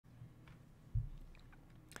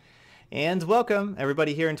And welcome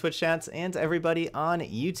everybody here in Twitch chats and everybody on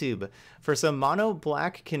YouTube for some mono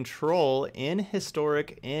black control in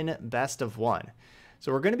historic in best of one.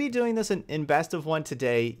 So we're going to be doing this in best of one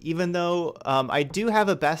today, even though I do have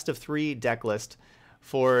a best of three deck list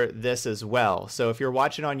for this as well. So if you're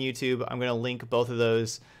watching on YouTube, I'm going to link both of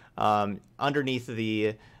those underneath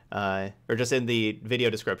the or just in the video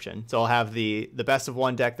description. So I'll have the best of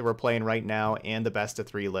one deck that we're playing right now and the best of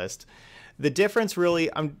three list. The difference really,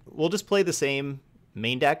 we'll just play the same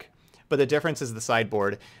main deck, but the difference is the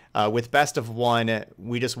sideboard. With best of one,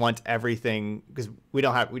 we just want everything, because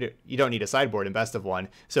you don't need a sideboard in best of one.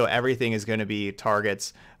 So everything is going to be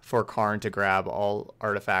targets for Karn to grab all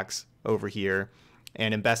artifacts over here.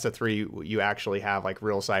 And in best of three, you actually have like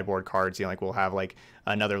real sideboard cards. You know, like we'll have like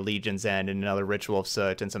another Legion's End and another Ritual of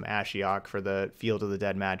Soot and some Ashiok for the Field of the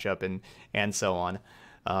Dead matchup and so on.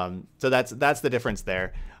 So that's the difference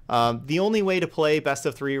there. The only way to play best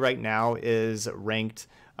of three right now is ranked.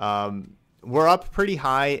 We're up pretty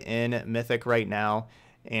high in Mythic right now,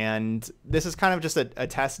 and this is kind of just a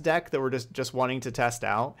test deck that we're just wanting to test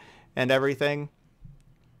out and everything.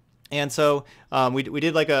 And so we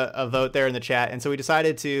did like a vote there in the chat, and so we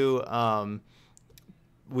decided to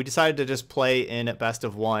just play in best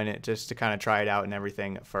of one just to kind of try it out and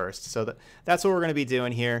everything first. So that's what we're going to be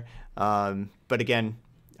doing here. But again,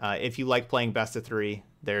 if you like playing best of three,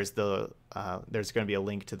 there's going to be a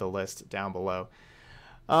link to the list down below.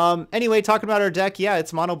 Anyway, talking about our deck, yeah,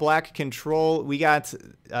 it's mono black control. We got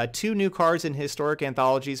two new cards in historic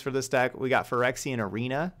anthologies for this deck. We got Phyrexian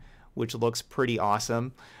Arena, which looks pretty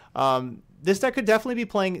awesome. This deck could definitely be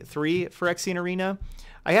playing three Phyrexian Arena.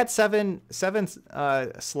 I had seven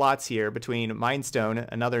slots here between Mindstone,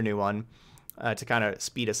 another new one, to kind of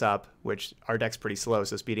speed us up, which our deck's pretty slow,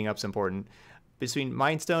 so speeding up's important. Between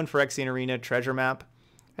Mindstone, Phyrexian Arena, Treasure Map,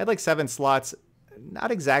 I had like 7 slots. Not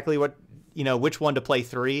exactly which one to play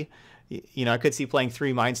three. I could see playing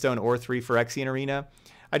 3 Mindstone or 3 Phyrexian Arena.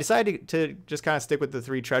 I decided to just kind of stick with the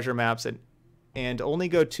 3 treasure maps and only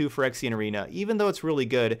go 2 Phyrexian Arena, even though it's really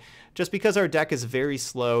good, just because our deck is very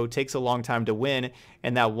slow, takes a long time to win,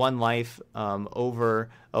 and that one life over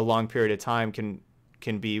a long period of time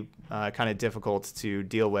can be kind of difficult to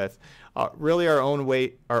deal with. Really, our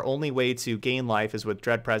only way to gain life is with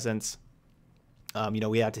Dread Presence.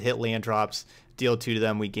 We have to hit land drops, deal 2 to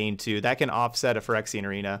them, we gain 2. That can offset a Phyrexian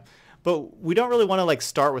Arena. But we don't really want to like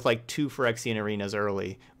start with like 2 Phyrexian Arenas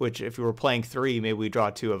early, which if we were playing 3, maybe we draw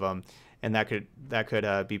 2 of them. And that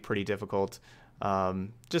could be pretty difficult.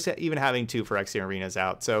 Just even having 2 Phyrexian Arenas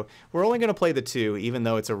out. So we're only going to play the 2, even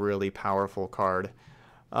though it's a really powerful card.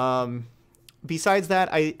 Besides that,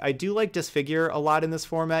 I do like Disfigure a lot in this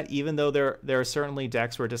format, even though there are certainly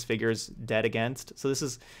decks where Disfigure's dead against. So this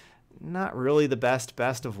is not really the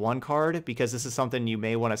best of one card, because this is something you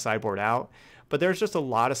may want to sideboard out. But there's just a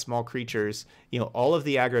lot of small creatures. All of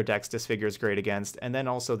the aggro decks Disfigure is great against, and then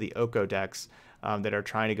also the Oko decks that are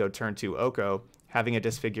trying to go turn 2 Oko, having a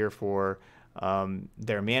Disfigure for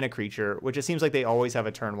their mana creature, which it seems like they always have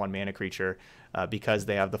a turn 1 mana creature because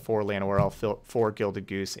they have the 4 Llanowar, 4 Gilded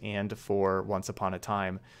Goose, and 4 Once Upon a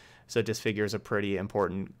Time. So Disfigure is a pretty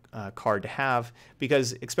important card to have,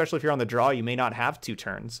 because especially if you're on the draw, you may not have 2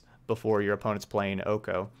 turns before your opponent's playing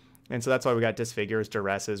Oko. And so that's why we got Disfigures,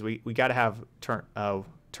 Duresses. We got to have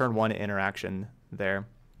turn 1 interaction there.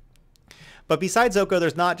 But besides Oko,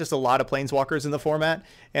 there's not just a lot of Planeswalkers in the format,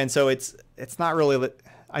 and so it's not really.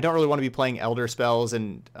 I don't really want to be playing Elder Spells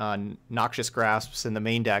and Noxious Grasps in the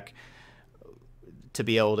main deck to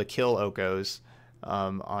be able to kill Okos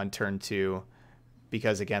on turn 2,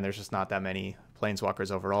 because again, there's just not that many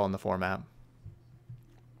Planeswalkers overall in the format.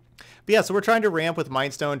 But yeah, so we're trying to ramp with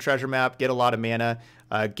Mindstone, Treasure Map, get a lot of mana,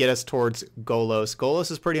 get us towards Golos.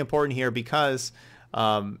 Golos is pretty important here because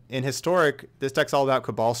in Historic, this deck's all about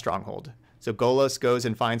Cabal Stronghold. So Golos goes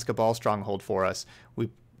and finds Cabal Stronghold for us.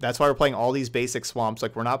 That's why we're playing all these basic swamps.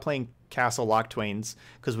 Like, we're not playing Castle Locktwains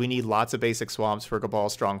because we need lots of basic swamps for Cabal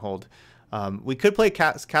Stronghold. We could play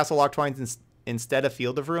Castle Locktwains instead of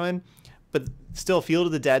Field of Ruin, but still, Field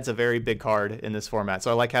of the Dead's a very big card in this format. So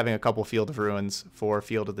I like having a couple Field of Ruins for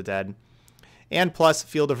Field of the Dead. And plus,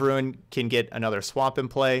 Field of Ruin can get another swamp in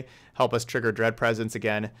play, help us trigger Dread Presence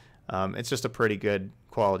again. It's just a pretty good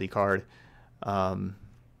quality card.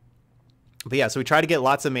 But yeah, so we try to get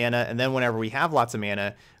lots of mana, and then whenever we have lots of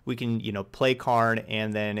mana, we can, play Karn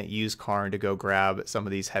and then use Karn to go grab some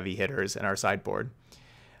of these heavy hitters in our sideboard.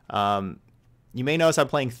 You may notice I'm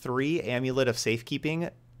playing 3 Amulet of Safekeeping.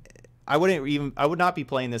 I would not be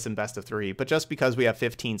playing this in best of 3, but just because we have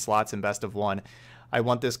 15 slots in best of 1, I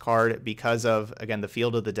want this card because of, again, the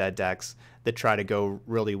Field of the Dead decks that try to go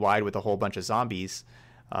really wide with a whole bunch of zombies.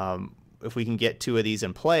 if we can get 2 of these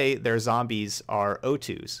in play, their zombies are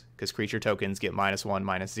O2s because creature tokens get -1,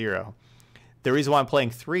 -0. The reason why I'm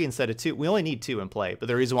playing 3 instead of 2, we only need 2 in play, but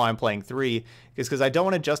the reason why I'm playing 3 is because I don't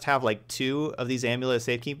want to just have like 2 of these Amulet of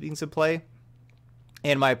Safekeepings in play,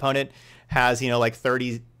 and my opponent has, you know, like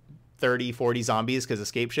 30, 40 zombies because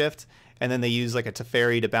escape shift, and then they use like a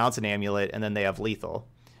Teferi to bounce an amulet, and then they have lethal.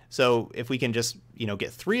 So if we can just, you know,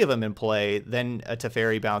 get 3 of them in play, then a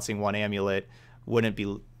Teferi bouncing 1 amulet wouldn't be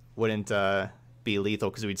lethal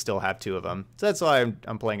because we'd still have 2 of them. So that's why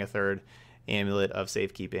I'm playing a 3rd Amulet of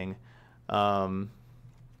Safekeeping.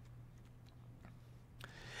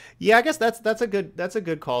 Yeah, I guess that's a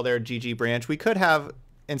good call there, GG Branch. We could have,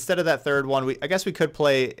 instead of that 3rd one, I guess we could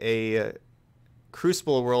play a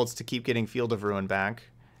Crucible of Worlds to keep getting Field of Ruin back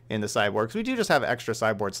in the sideboard, because we do just have extra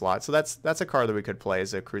sideboard slots. So that's a card that we could play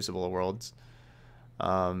as a Crucible of Worlds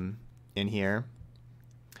in here.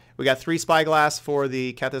 We got 3 Spyglass for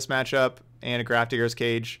the Kethis matchup and a Grafdigger's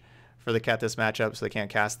Cage for the Kethis matchup, so they can't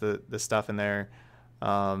cast the stuff in their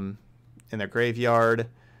graveyard.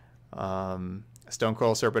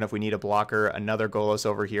 Stonecoil Serpent if we need a blocker, another Golos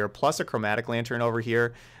over here, plus a Chromatic Lantern over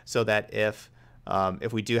here, so that if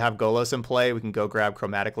we do have Golos in play, we can go grab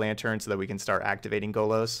Chromatic Lantern so that we can start activating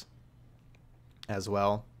Golos as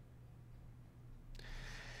well.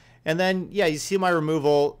 And then, yeah, you see my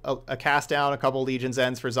removal, a cast down, a couple Legion's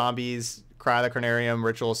Ends for zombies, Cry the Carnarium,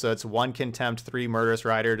 Ritual Soots, 1 Contempt, 3 Murderous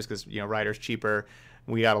Rider, just because, you know, Rider's cheaper.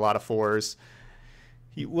 We got a lot of 4s.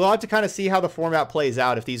 We'll have to kind of see how the format plays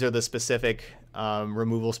out, if these are the specific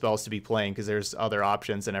removal spells to be playing, because there's other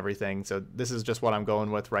options and everything. So this is just what I'm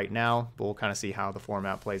going with right now, but we'll kind of see how the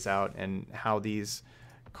format plays out and how these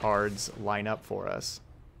cards line up for us.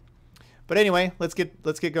 But anyway, let's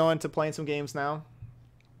get going to playing some games now.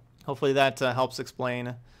 Hopefully that helps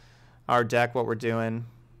explain our deck, what we're doing,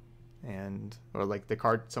 and or like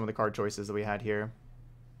some of the card choices that we had here.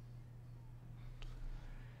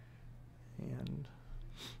 And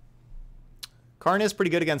Karn is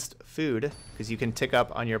pretty good against food, because you can tick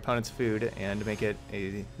up on your opponent's food and make it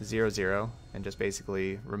a 0/0 and just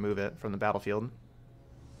basically remove it from the battlefield.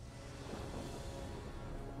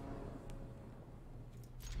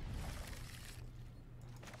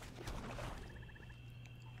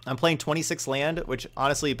 I'm playing 26 land, which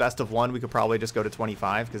honestly, best of 1, we could probably just go to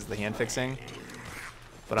 25 because of the hand fixing.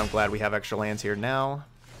 But I'm glad we have extra lands here now.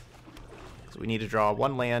 So we need to draw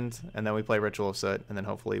 1 land, and then we play Ritual of Soot, and then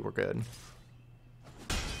hopefully we're good.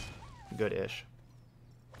 Good-ish.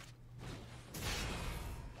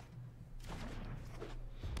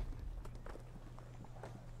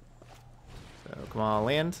 So come on,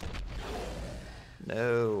 land.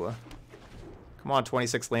 No. Come on,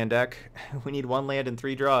 26 land deck. We need 1 land and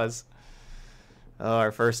 3 draws. Oh,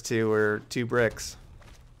 our first 2 were 2 bricks.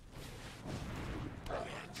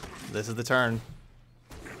 This is the turn.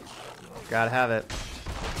 Gotta have it.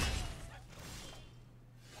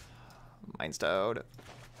 Mind's toad.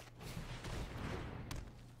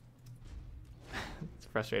 It's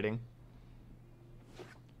frustrating.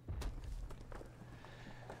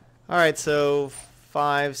 Alright, so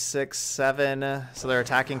 5, 6, 7. So they're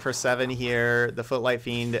attacking for 7 here. The Footlight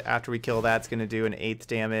Fiend, after we kill that, is going to do an 8th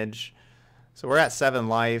damage. So we're at 7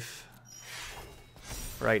 life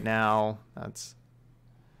right now. And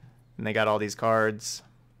they got all these cards.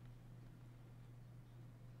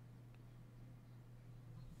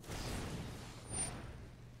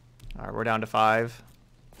 All right, we're down to 5.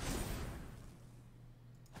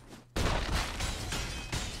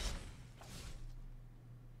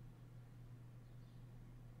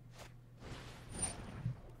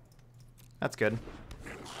 That's good.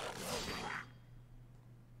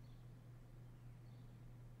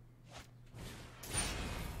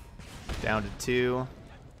 Down to 2.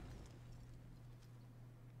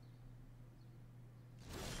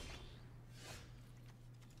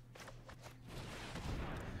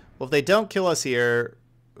 Well, if they don't kill us here,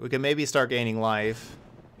 we can maybe start gaining life.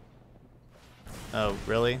 Oh,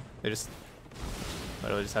 really? They just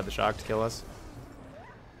literally just had the shock to kill us?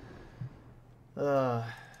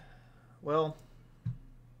 Well,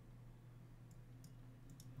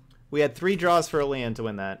 we had 3 draws for a land to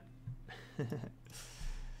win that.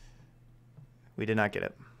 We did not get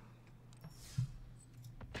it.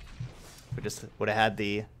 We just would have had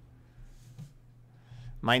the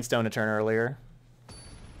Mind Stone a turn earlier.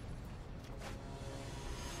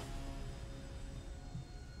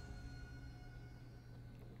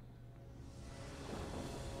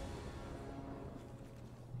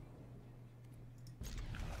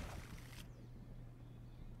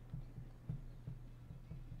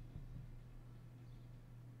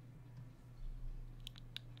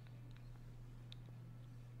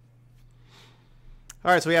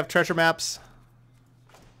 All right, so we have treasure maps.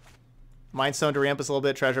 Mind Stone to ramp us a little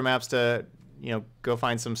bit. Treasure maps to, you know, go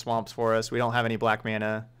find some swamps for us. We don't have any black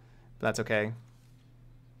mana, but that's okay.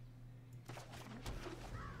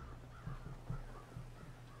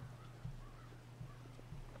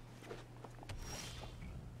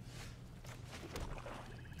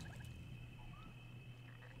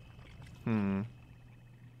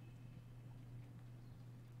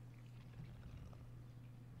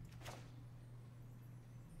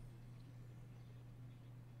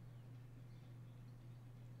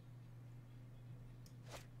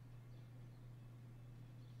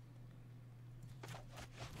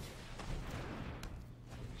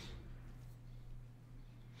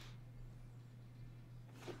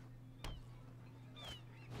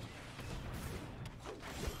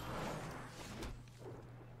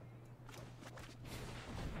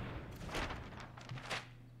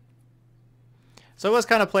 So I was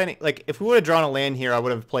kind of planning, like, if we would have drawn a land here, I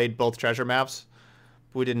would have played both treasure maps.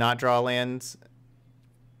 But we did not draw lands.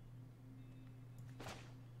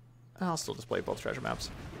 I'll still just play both treasure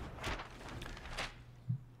maps.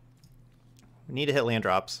 We need to hit land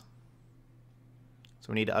drops. So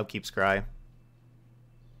we need to upkeep Scry.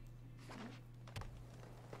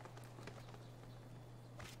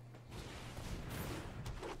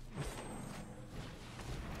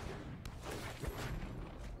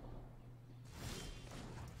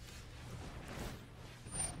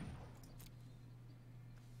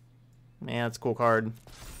 Man, that's a cool card.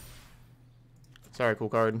 Sorry, cool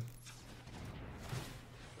card.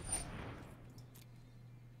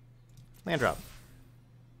 Land drop.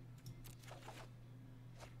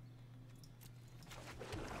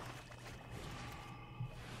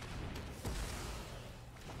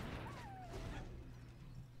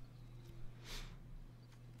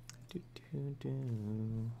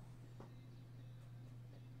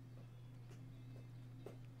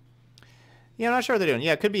 Yeah, I'm not sure what they're doing.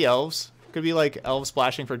 Yeah, it could be elves. Could be like elves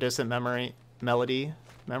splashing for distant memory. Memory.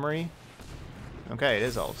 Okay, it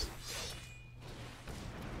is elves.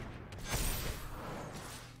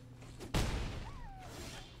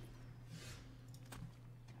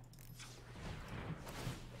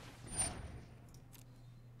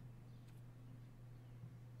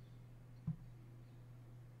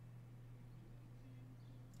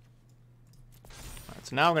 Alright,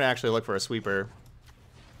 so now I'm going to actually look for a sweeper.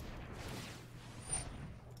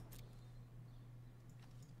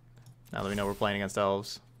 Now that we know we're playing against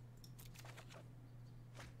elves.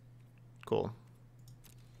 Cool.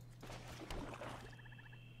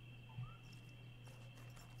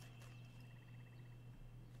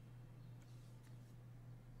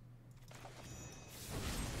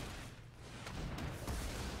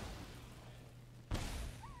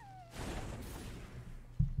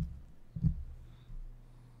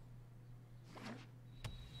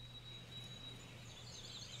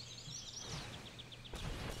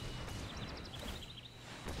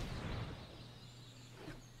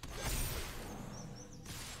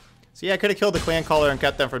 So yeah, I could have killed the clan caller and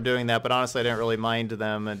kept them from doing that, but honestly I didn't really mind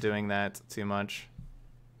them doing that too much.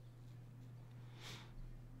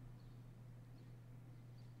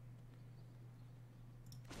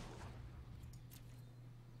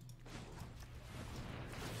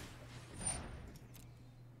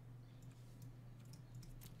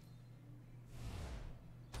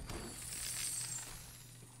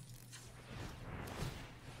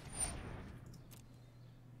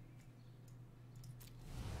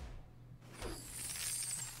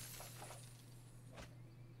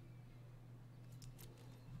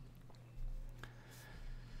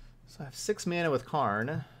 So I have 6 mana with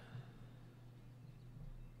Karn.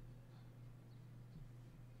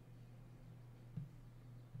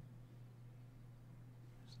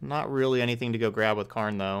 Not really anything to go grab with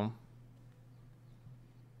Karn, though.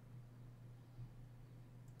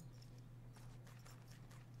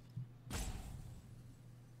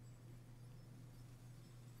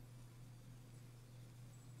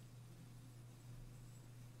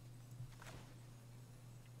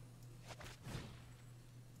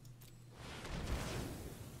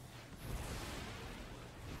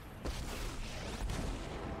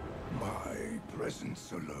 My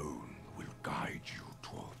presence alone will guide you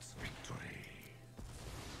towards victory.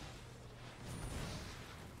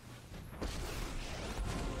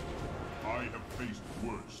 I have faced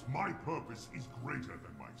worse. My purpose is greater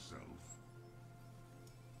than myself.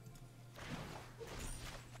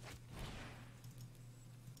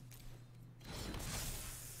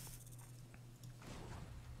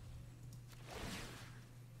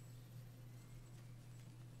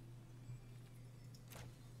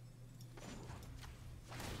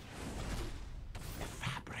 The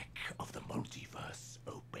fabric of the multiverse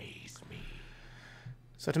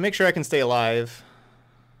So to make sure I can stay alive,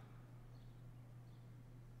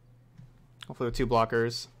 hopefully with 2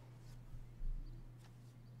 blockers.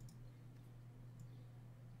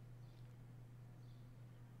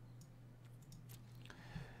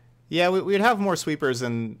 Yeah, we'd have more sweepers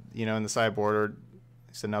in, you know, in the sideboard, or at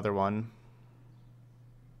least another one.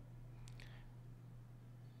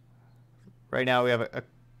 Right now we have a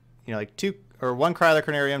you know, like 2 or 1 Kryler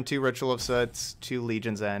Carnarium, 2 Ritual of Soots, 2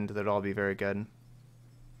 Legion's End. That'd all be very good.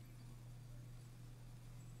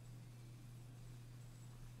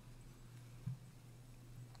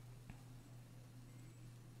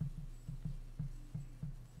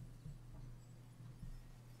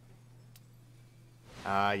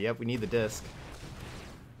 Yep, we need the disc.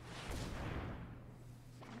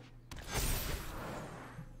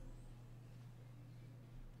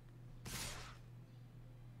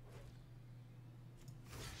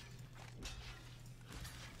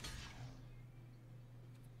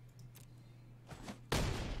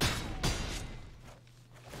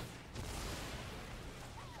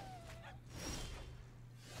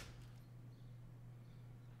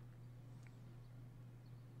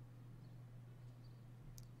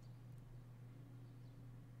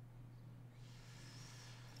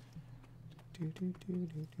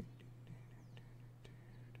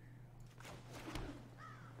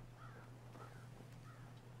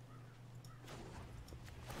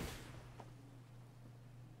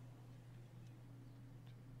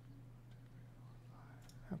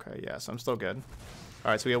 Okay, yeah, so I'm still good.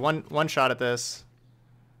 All right, so we have one shot at this.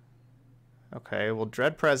 Okay, well,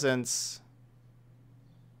 Dread Presence.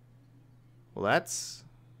 Well, that's...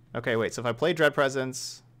 Okay, wait, so if I play Dread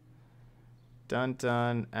Presence...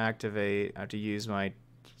 Dun, activate. I have to use my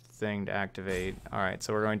thing to activate. All right,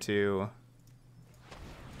 so we're going to...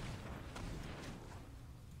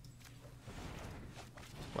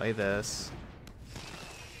 play this.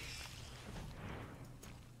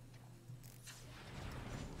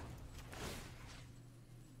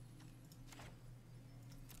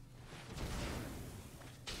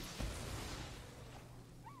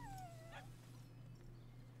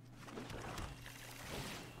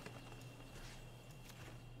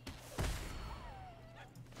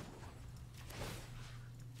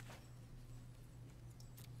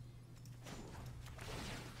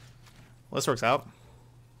 Well, this works out.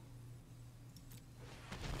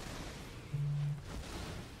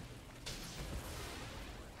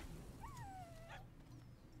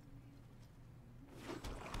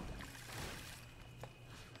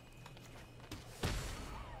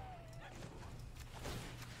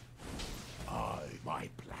 My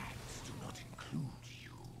plans do not include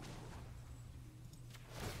you.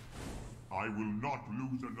 I will not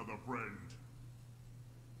lose another friend.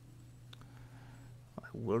 I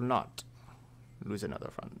will not lose another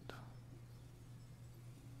friend.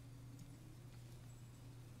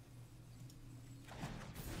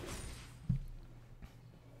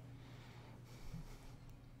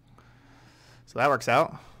 So that works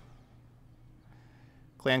out.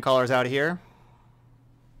 Clan Caller's out of here.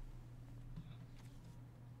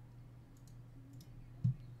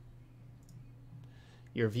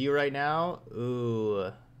 Your view right now?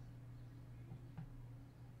 Ooh.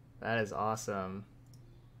 That is awesome.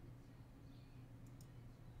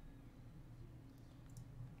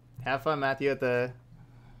 Have fun, Matthew, at the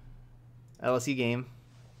LSE game.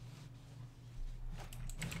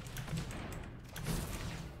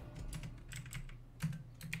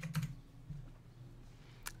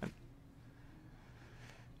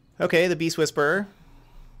 Okay, the Beast Whisperer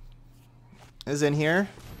is in here.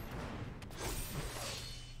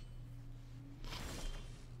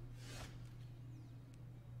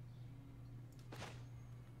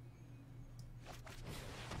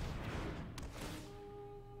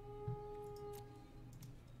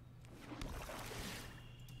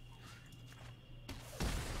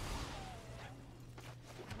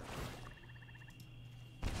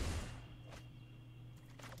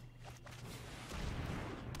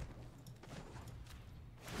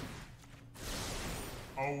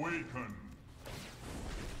 Awaken.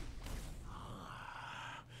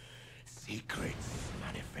 Secrets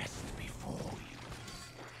manifest before you.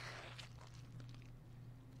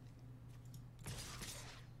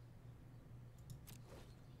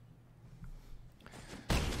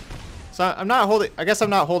 So I'm not holding. I guess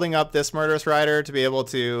I'm not holding up this Murderous Rider to be able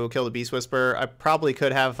to kill the Beast Whisperer. I probably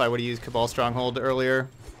could have if I would have used Cabal Stronghold earlier.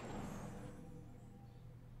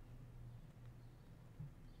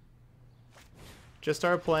 Just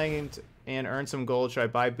started playing and earn some gold. Should I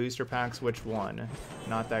buy booster packs? Which one?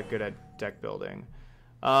 Not that good at deck building.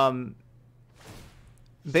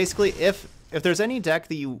 Basically, if if there's any deck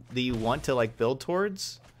that you want to like build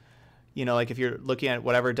towards, you know, like if you're looking at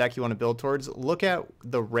whatever deck you want to build towards, look at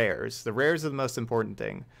the rares. The rares are the most important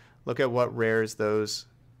thing. Look at what rares those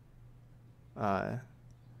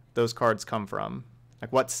cards come from.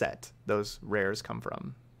 Like what set those rares come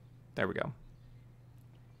from. There we go.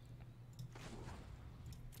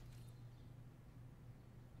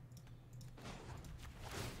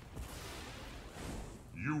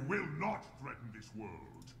 You will not threaten this world.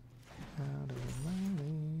 Out of my way.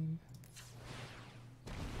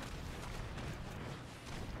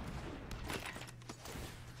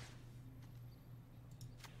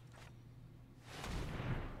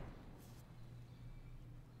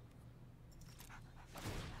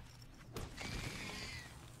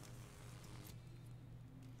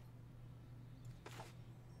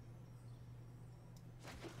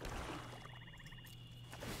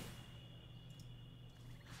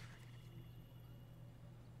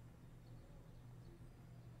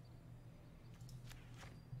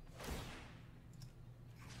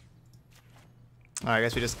 Alright, I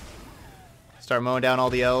guess we just start mowing down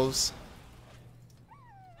all the elves.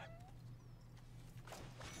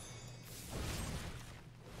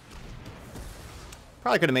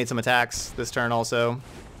 Probably could have made some attacks this turn also,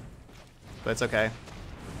 but it's okay.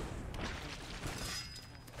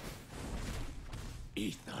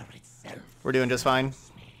 Ether itself. We're doing just fine.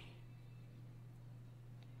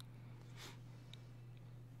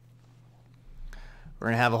 We're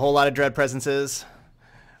gonna have a whole lot of dread presences.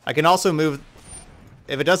 I can also move.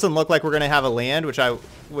 If it doesn't look like we're gonna have a land, which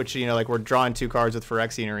you know, like we're drawing 2 cards with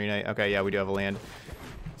Phyrexian Arena. Okay, yeah, we do have a land.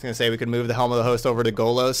 I was gonna say we could move the Helm of the Host over to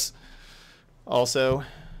Golos. Also,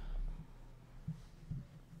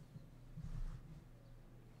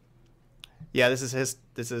 yeah, this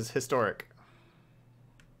is historic.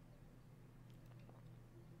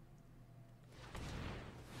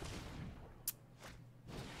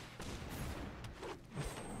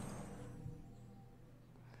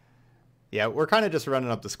 Yeah, we're kind of just running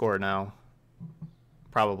up the score now,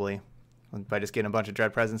 probably, by just getting a bunch of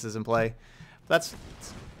Dread Presences in play. That's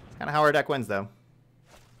kind of how our deck wins, though.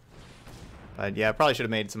 But yeah, I probably should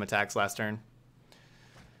have made some attacks last turn.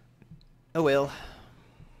 Oh well.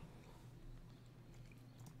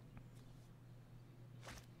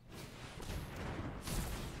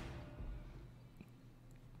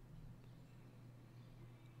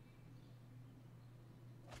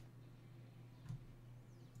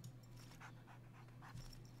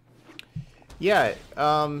 Yeah,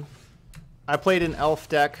 I played an elf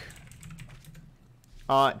deck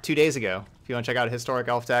 2 days ago. If you want to check out a historic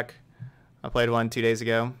elf deck, I played one 2 days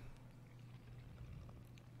ago.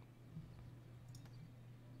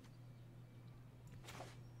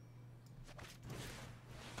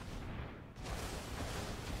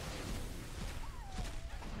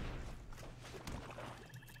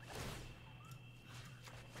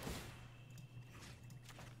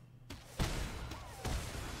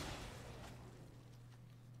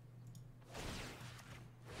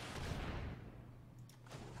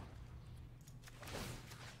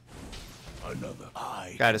 Another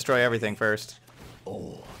eye. Gotta destroy everything first.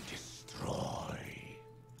 Or destroy.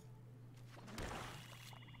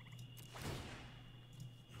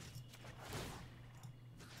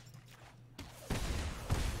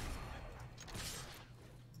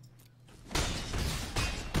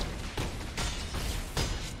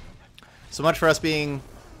 So much for us being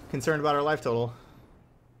concerned about our life total.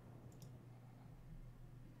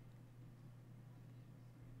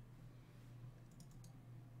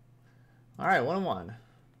 All right, 1-1.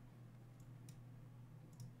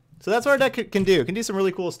 So that's what our deck can do. It can do some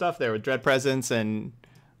really cool stuff there with Dread Presence and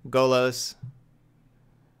Golos.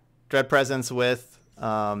 Dread Presence with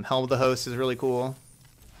Helm of the Host is really cool.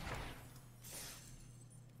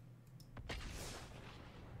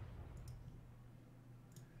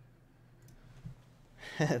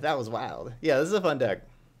 That was wild. Yeah, this is a fun deck.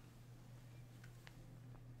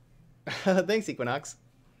 Thanks, Equinox.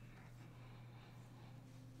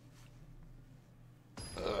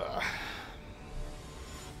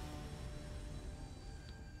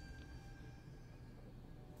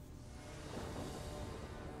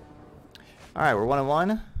 All right, we're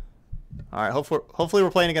 1-1. All right, hopefully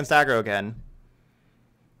we're playing against aggro again.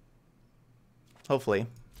 Hopefully.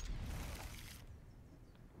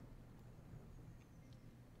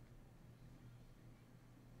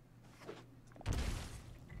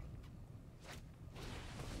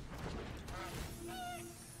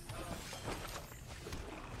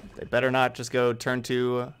 They better not just go turn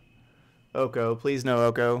to Oko. Please no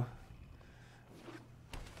Oko.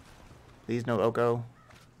 Please no Oko.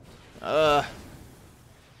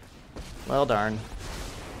 Well darn.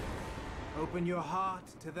 Open your heart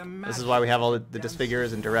to the This is why we have all the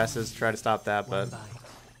disfigures and duresses to try to stop that, but bite,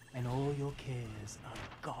 and all your cares are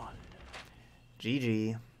gone.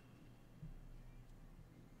 GG.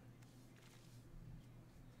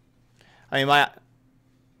 I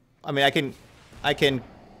can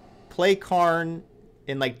play Karn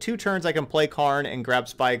in like 2 turns. I can play Karn and grab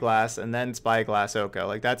Spyglass and then Spyglass Oko.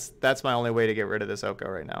 Like that's my only way to get rid of this Oko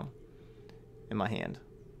right now in my hand.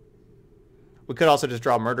 We could also just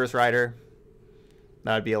draw Murderous Rider.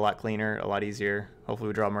 That would be a lot cleaner, a lot easier. Hopefully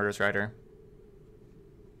we draw Murderous Rider.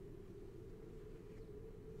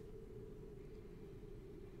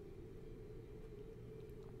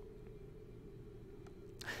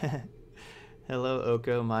 Hello,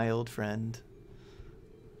 Oko, my old friend.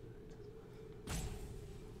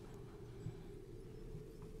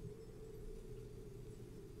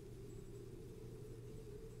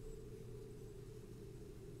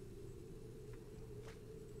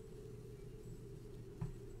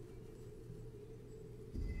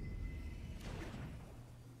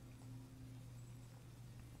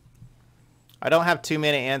 I don't have too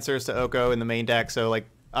many answers to Oko in the main deck, so like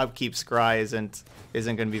upkeep Scry isn't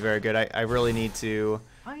going to be very good. I really need to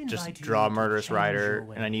just draw Murderous Rider,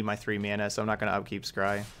 and I need my 3 mana, so I'm not going to upkeep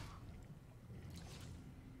Scry.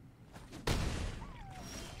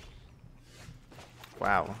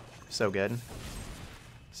 Wow, so good.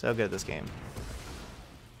 So good this game.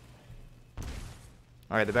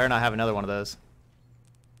 Alright, they better not have another one of those.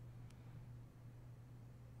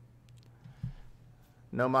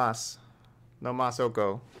 No mas. No mas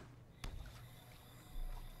Oko.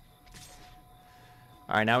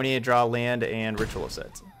 Alright, now we need to draw land and ritual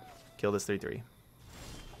sets. Kill this 3/3.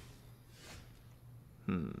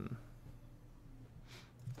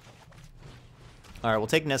 Alright, we'll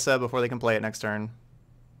take Nissa before they can play it next turn.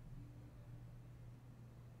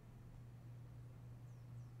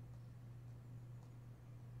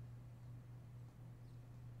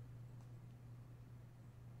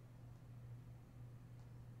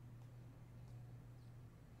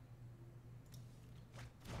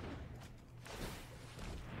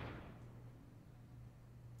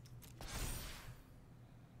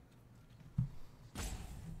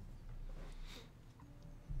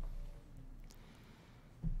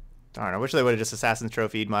 Darn, I wish they would have just Assassin's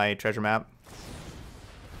Trophied my treasure map.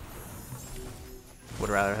 Would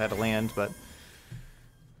have rather had a land, but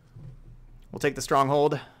we'll take the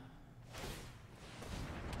Stronghold.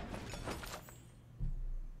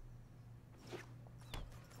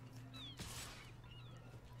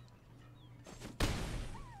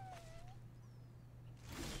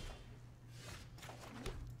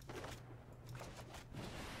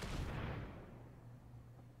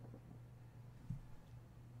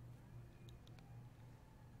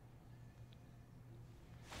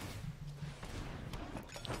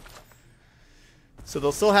 So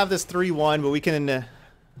they'll still have this 3/1, but we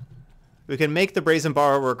can make the Brazen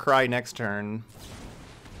Borrower cry next turn.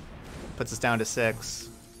 Puts us down to 6.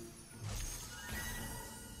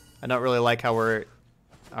 I don't really like how our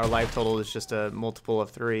life total is just a multiple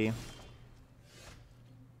of 3.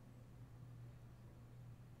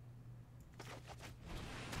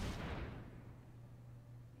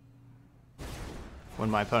 When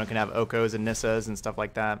my opponent can have Okos and Nissas and stuff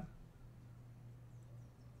like that.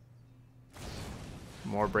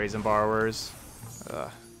 More Brazen Borrowers.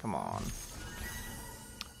 Ugh, come on.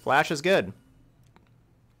 Flash is good.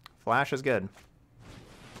 Flash is good.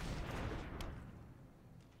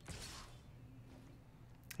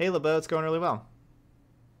 Hey, LeBeau, it's going really well.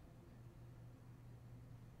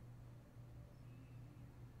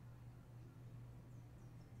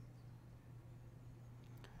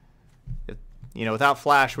 You know, without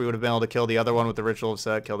Flash, we would have been able to kill the other one with the Ritual of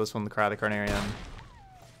Set, kill this one with the Cry of the Carnarium.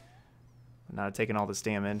 Not taking all this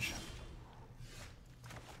damage.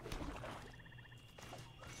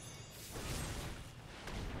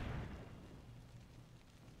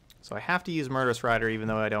 So I have to use Murderous Rider even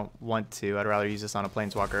though I don't want to. I'd rather use this on a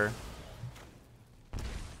Planeswalker.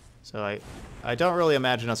 So I don't really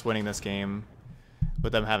imagine us winning this game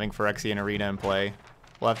with them having Phyrexian Arena in play.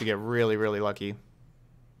 We'll have to get really, really lucky.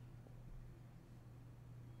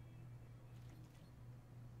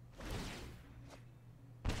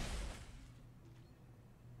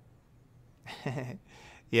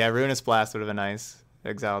 Yeah, Ruinous Blast would have been nice.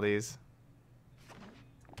 Exile these.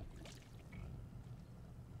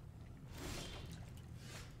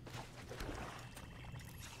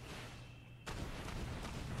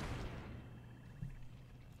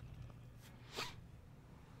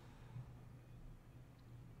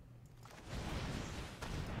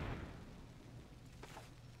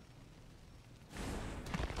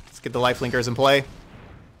 Let's get the Lifelinkers in play.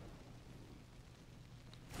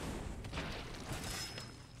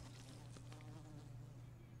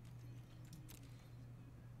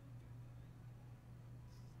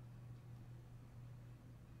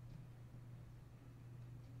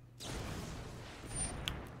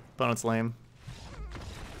 Opponent's lame.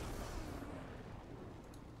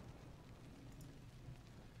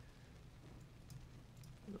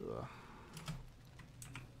 Ugh.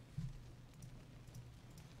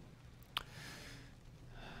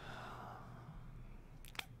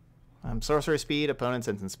 I'm sorcery speed, opponent's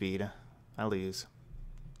instant speed. I lose.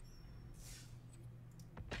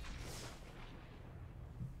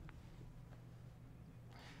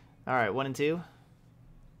 Alright, 1 and 2.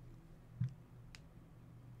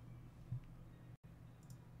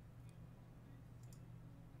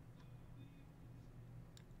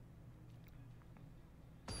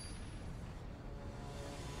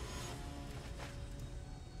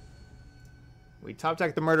 We top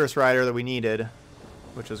decked the Murderous Rider that we needed,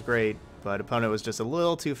 which was great, but opponent was just a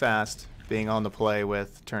little too fast being on the play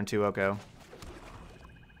with turn 2 Oko.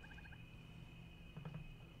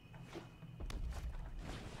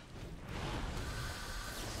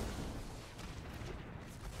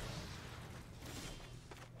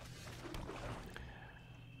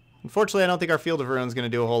 Unfortunately, I don't think our Field of Ruin is going to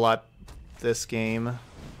do a whole lot this game.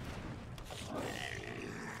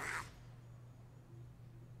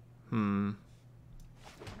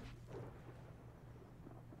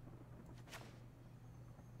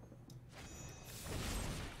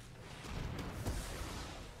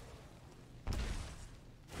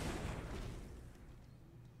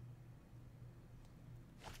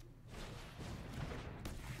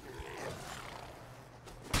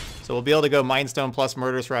 So we'll be able to go Mindstone plus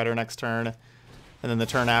Murderous Rider next turn. And then the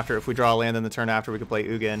turn after, if we draw a land, then the turn after we could play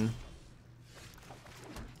Ugin.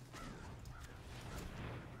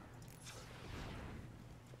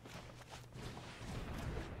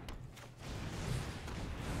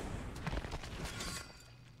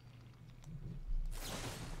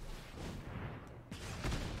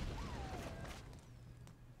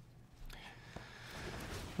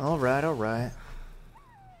 All right, all right.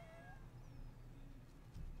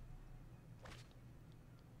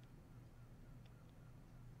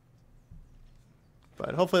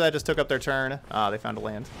 But hopefully that just took up their turn. Ah, they found a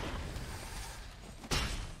land.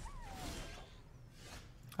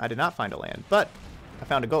 I did not find a land, but I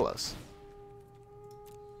found a Golos.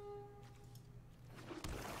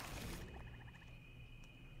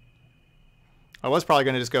 I was probably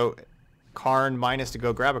going to just go Karn minus to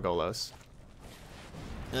go grab a Golos.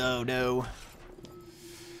 Oh, no.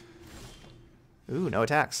 Ooh, no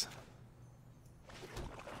attacks.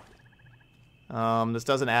 This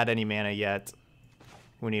doesn't add any mana yet.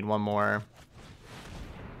 We need one more.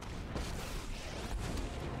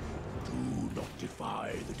 Do not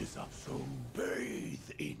defy the disruption. Bathe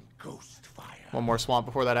in ghost fire. One more swamp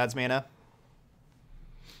before that adds mana.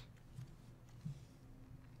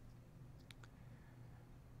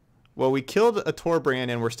 Well, we killed a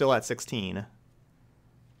Torbrand and we're still at 16.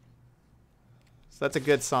 So that's a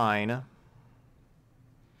good sign.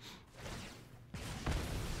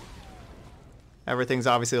 Everything's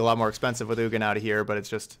obviously a lot more expensive with Ugin out of here, but it's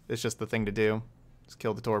just the thing to do. Just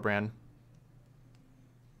kill the Torbrand.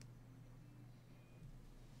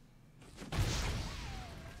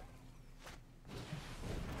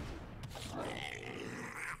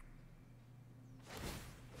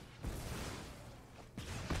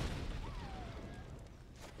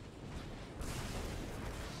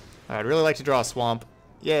 I'd really like to draw a swamp.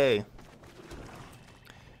 Yay.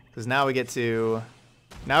 Because now we get to...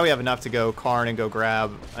 Now we have enough to go Karn and go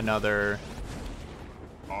grab another...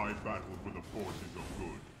 I battle for the forces of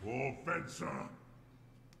good. Offensa!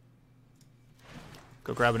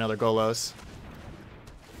 Go grab another Golos.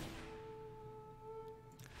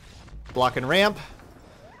 Block and ramp.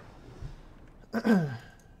 And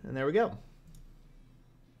there we go.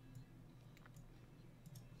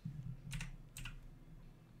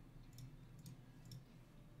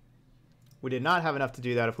 We did not have enough to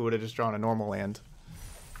do that if we would have just drawn a normal land.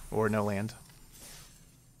 Or no land.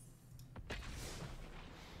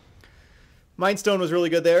 Mindstone was really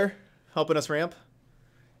good there, helping us ramp.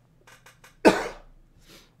 Yeah,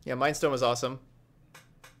 Mindstone was awesome.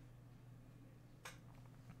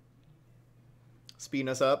 Speeding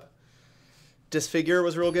us up. Disfigure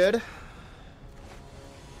was real good.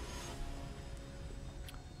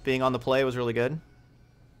 Being on the play was really good.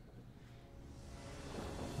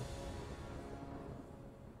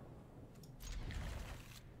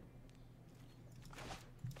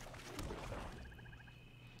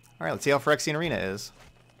 All right, let's see how Phyrexian Arena is.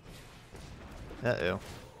 Uh-oh.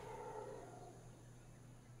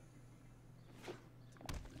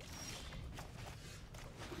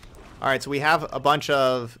 All right, so we have a bunch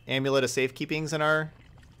of Amulet of Safekeepings in our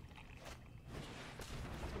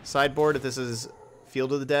sideboard. If this is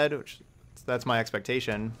Field of the Dead, which that's my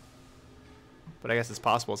expectation. But I guess it's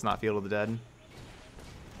possible it's not Field of the Dead.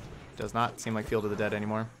 Does not seem like Field of the Dead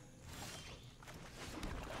anymore.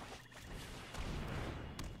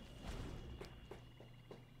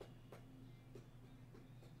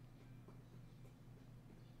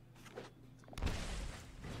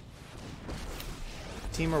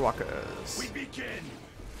 Team Walkers. We begin.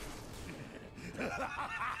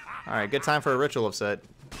 All right, good time for a Ritual of Set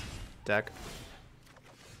deck.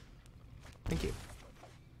 Thank you.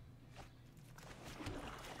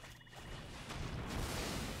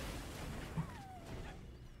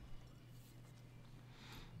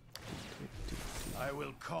 I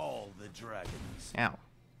will call the dragons. Ow.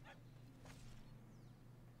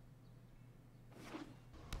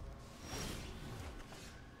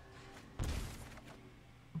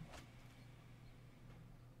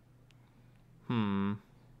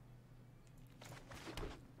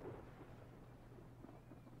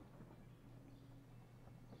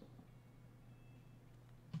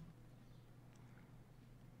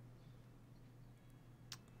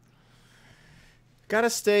 Gotta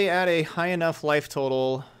stay at a high enough life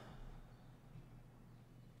total.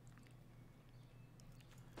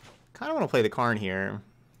 Kinda wanna play the Karn here.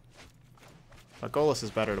 But Golas is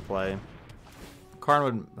better to play. Karn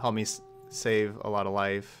would help me save a lot of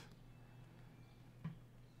life.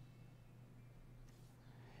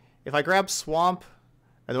 If I grab Swamp,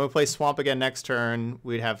 and then we play Swamp again next turn,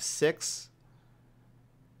 we'd have 6.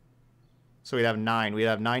 So we'd have 9. We'd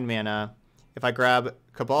have 9 mana. If I grab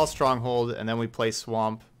Cabal Stronghold and then we play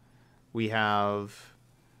Swamp, we have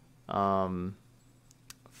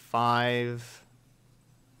 5.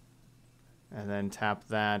 And then tap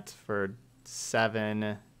that for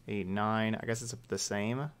 7, 8, 9. I guess it's the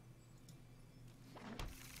same.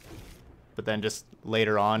 But then just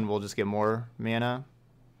later on, we'll just get more mana.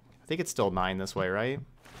 I think it's still 9 this way, right?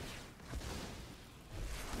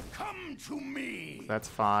 Come to me. That's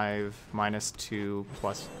 5 minus 2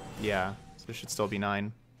 plus, yeah. So it should still be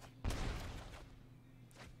 9.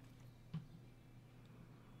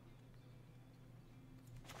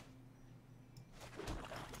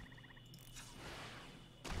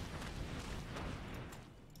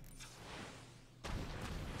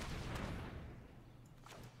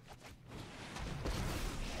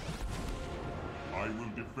 I will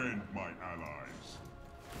defend my allies.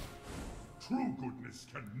 True goodness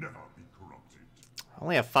can never be corrupted. I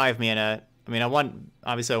only have 5 mana. I mean,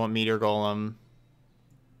 obviously I want Meteor Golem.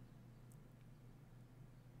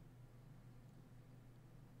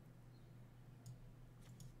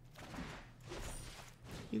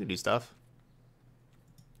 You can do stuff.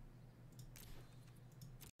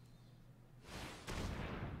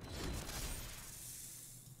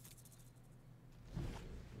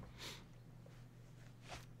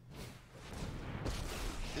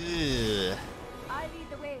 Ugh. I lead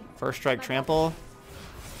the way. First strike trample.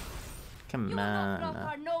 Come You will not block on.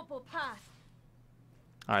 our noble path.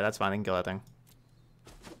 Alright, that's fine. I can kill that thing.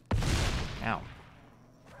 Ow.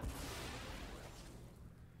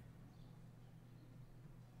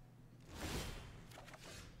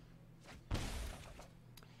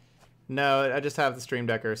 No, I just have the Stream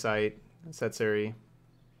Decker site. Setsuri.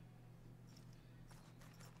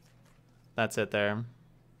 That's it there.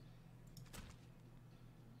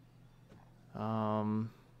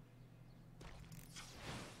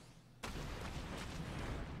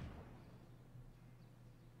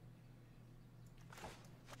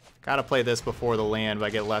 Gotta play this before the land, but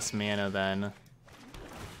I get less mana then.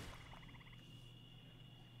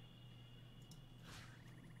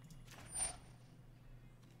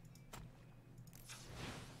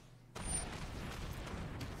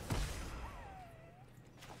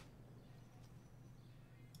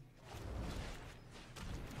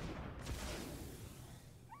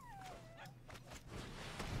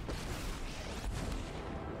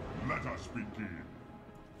 Let us begin.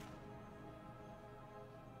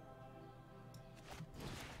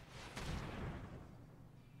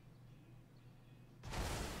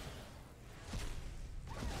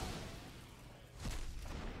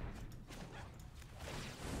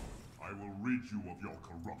 I will rid you of your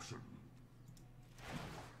corruption.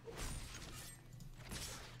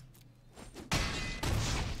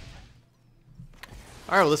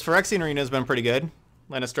 Alright, well this Phyrexian arena has been pretty good.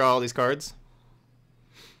 Letting us draw all these cards.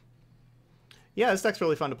 Yeah, this deck's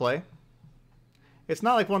really fun to play. It's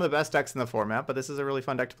not like one of the best decks in the format, but this is a really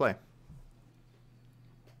fun deck to play.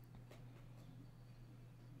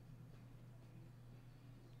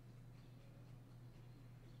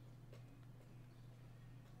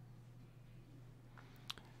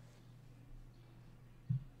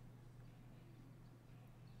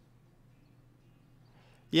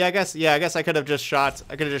 Yeah, I guess I could have just shot.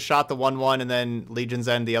 I could have just shot the 1/1 and then Legion's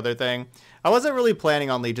End the other thing. I wasn't really planning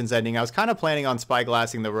on Legion's Ending. I was kind of planning on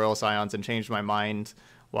spyglassing the Royal Scions and changed my mind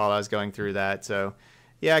while I was going through that. So,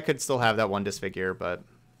 yeah, I could still have that one disfigure, but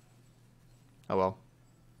oh well.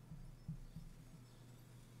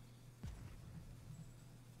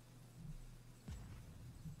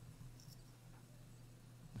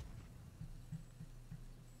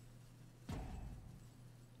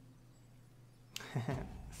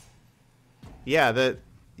 Yeah, the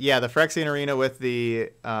Phyrexian arena with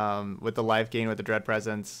the life gain with the dread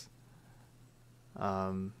presence,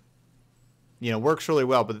 works really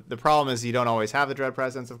well. But the problem is you don't always have the dread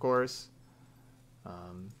presence, of course.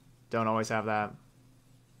 Don't always have that.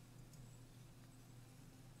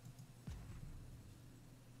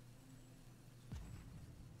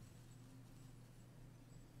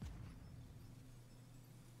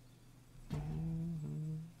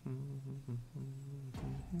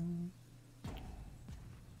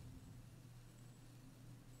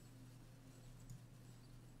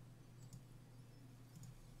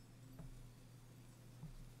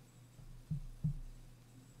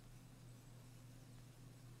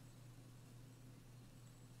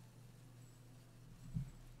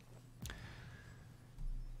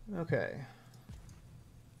 Okay.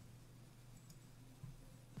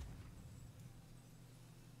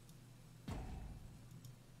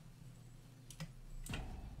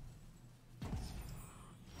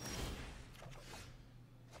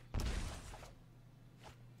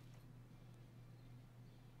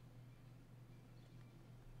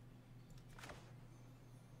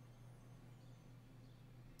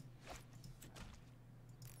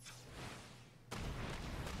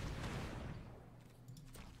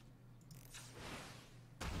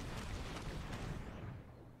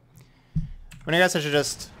 I guess I should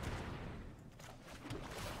just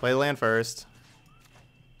play the land first.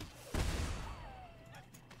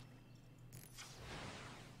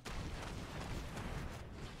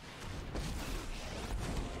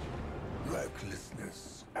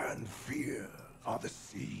 Recklessness and fear are the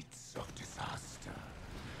seeds of disaster.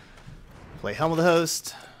 Play Helm of the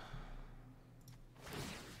Host.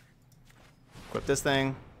 Equip this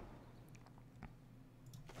thing.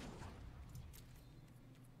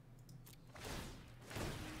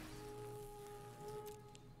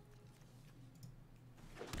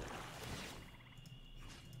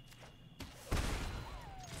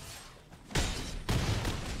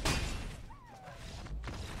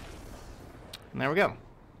 And there we go.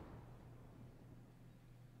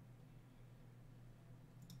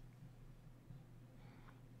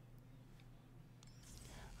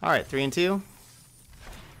 All right, 3 and 2.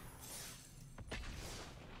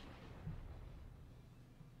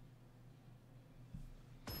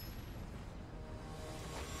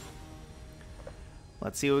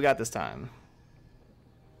 Let's see what we got this time.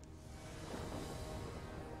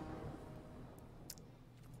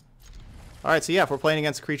 All right, so yeah, if we're playing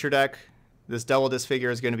against a creature deck, this double disfigure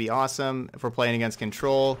is going to be awesome. If we're playing against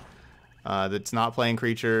control that's not playing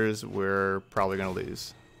creatures, we're probably going to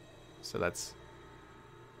lose. So that's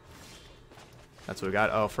what we got.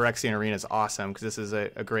 Oh, Phyrexian Arena is awesome because this is a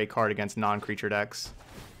great card against non-creature decks.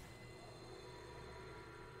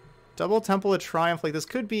 Double Temple of Triumph, like this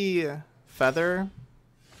could be Feather.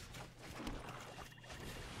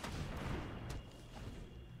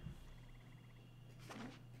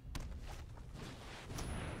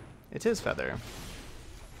 It is Feather.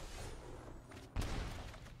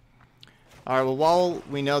 Alright, well, while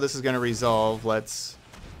we know this is going to resolve, let's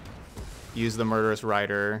use the Murderous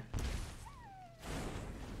Rider.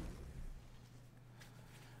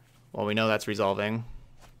 Well, we know that's resolving.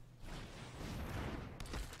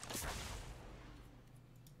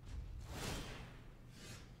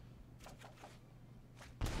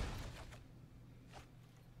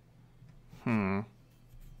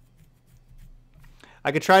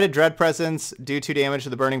 I could try to Dread Presence, do 2 damage to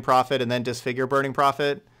the Burning Prophet, and then disfigure Burning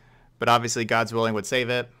Prophet, but obviously God's Willing would save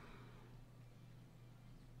it.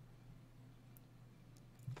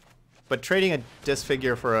 But trading a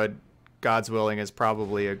disfigure for a God's Willing is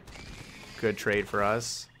probably a good trade for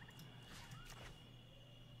us.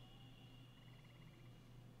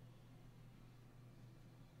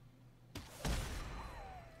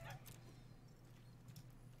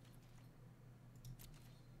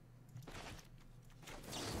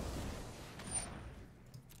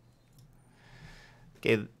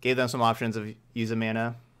 Gave them some options of using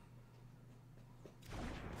mana.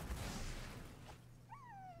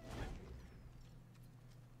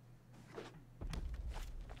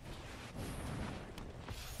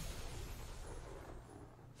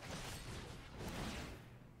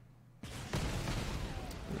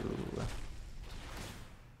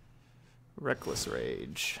 Reckless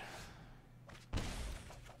Rage.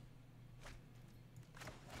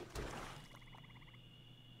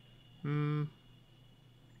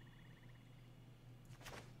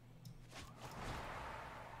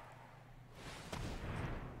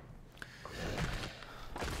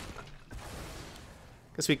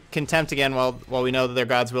 Guess we Contempt again while we know that their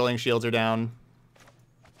God's Willing shields are down.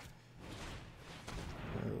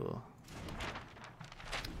 Ooh.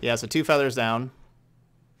 Yeah, so 2 feathers down.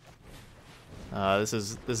 This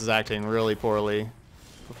is acting really poorly,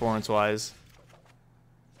 performance-wise.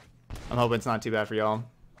 I'm hoping it's not too bad for y'all.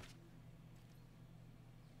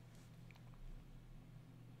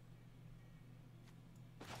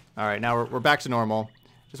 All right, now we're back to normal.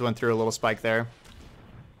 Just went through a little spike there.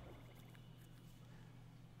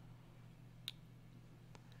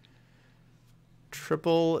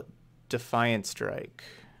 Triple Defiant Strike.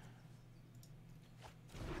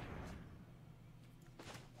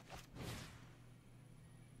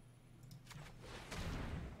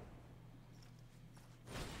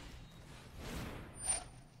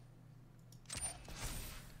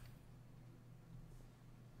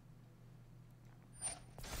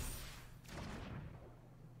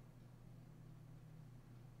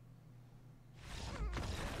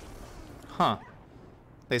 Huh.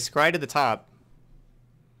 They scry to the top.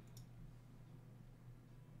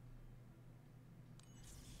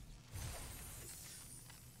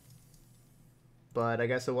 But I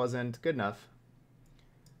guess it wasn't good enough.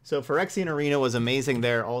 So Phyrexian Arena was amazing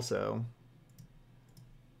there also.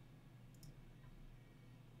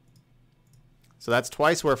 So that's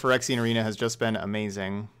twice where Phyrexian Arena has just been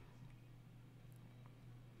amazing.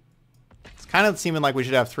 It's kind of seeming like we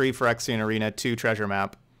should have 3 Phyrexian Arena, 2 treasure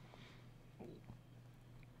map.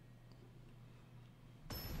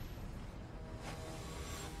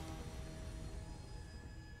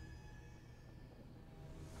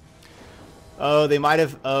 Oh, they might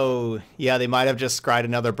have... Oh, yeah, they might have just scried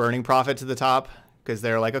another Burning Prophet to the top. Because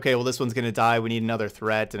they're like, okay, well, this one's going to die. We need another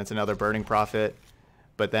threat, and it's another Burning Prophet.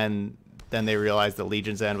 But then they realized that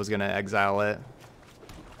Legion's End was going to exile it.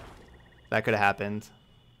 That could have happened.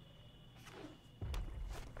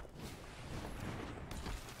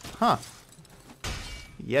 Huh.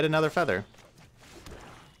 Yet another feather.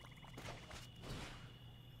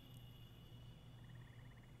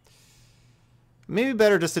 Maybe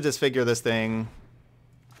better just to disfigure this thing.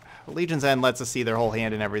 Legion's End lets us see their whole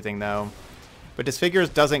hand and everything, though. But disfigures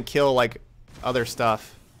doesn't kill, like, other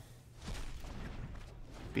stuff.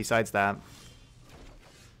 Besides that.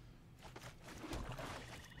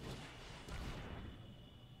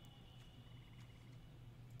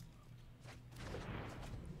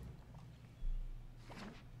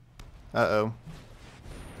 Uh-oh.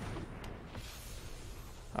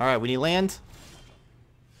 Alright, we need land.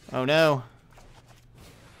 Oh, no.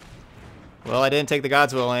 Well, I didn't take the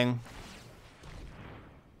God's Willing.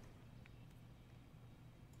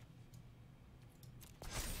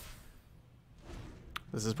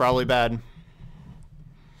 This is probably bad.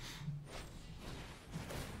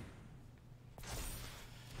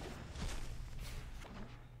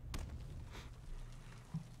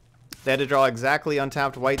 They had to draw exactly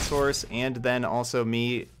untapped white source, and then also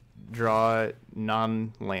me draw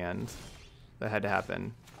non-land. That had to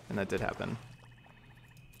happen, and that did happen.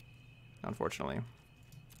 Unfortunately.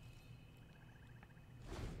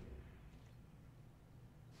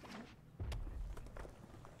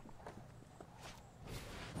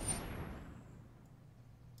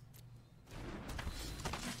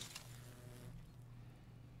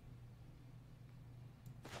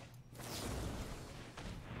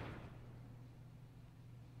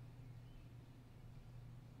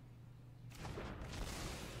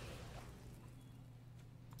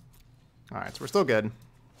 All right, so we're still good.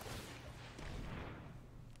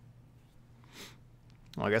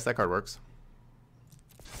 Well, I guess that card works.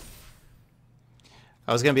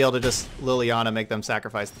 I was going to be able to just Liliana make them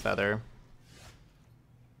sacrifice the feather.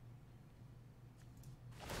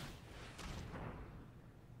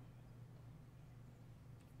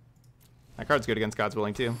 That card's good against God's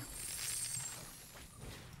Willing, too.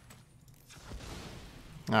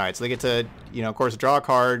 Alright, so they get to, you know, of course, draw a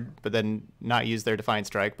card, but then not use their Defiant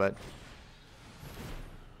Strike, but...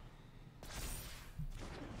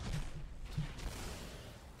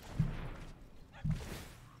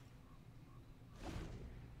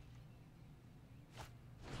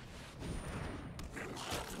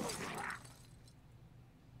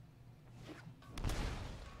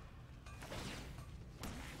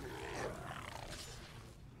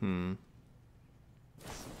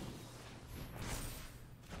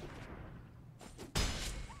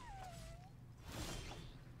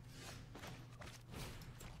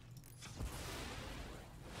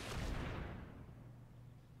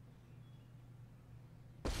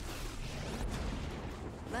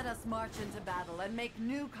 us march into battle and make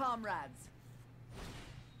new comrades.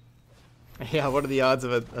 Yeah, what are the odds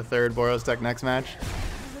of a third Boros deck next match?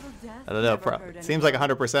 A little death I don't know. never hurt It seems like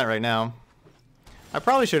anyone. 100% right now. I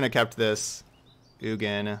probably shouldn't have kept this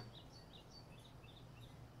Ugin.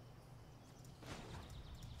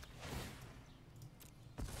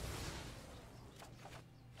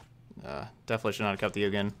 Definitely should not have kept the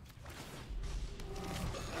Ugin.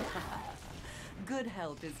 Good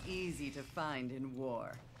health is easy to find in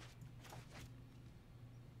war.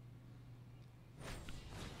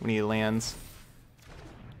 We need lands.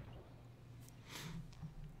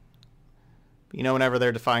 You know, whenever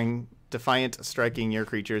they're defiant striking your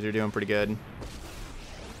creatures, you're doing pretty good.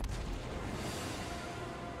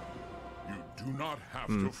 You do not have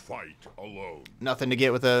to fight alone. Nothing to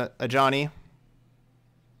get with a Johnny.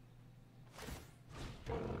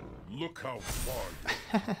 Look how far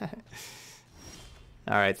you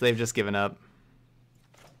Alright, so they've just given up.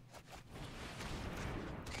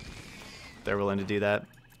 They're willing to do that.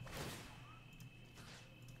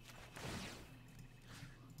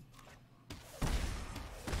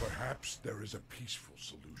 Perhaps there is a peaceful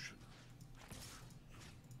solution.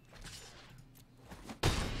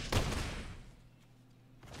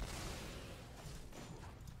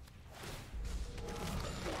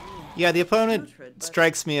 Yeah, the opponent Putrid, but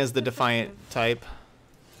strikes me as the defiant type.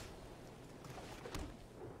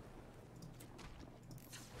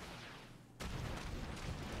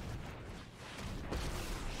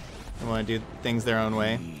 They want to do things their own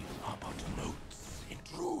way. We are but notes in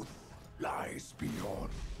truth lies beyond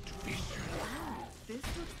vision. This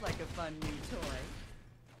looks like a fun new toy.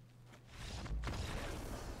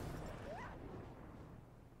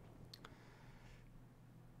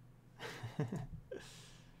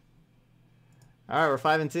 Alright, we're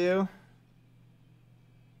 5-2.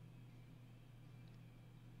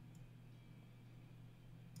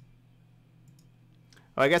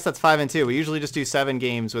 Oh, I guess that's 5-2. We usually just do 7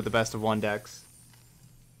 games with the best of 1 decks.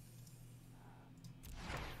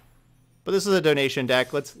 But this is a donation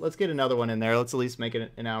deck. Let's get another one in there. Let's at least make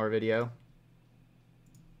it an hour video.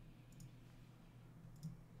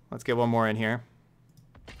 Let's get one more in here.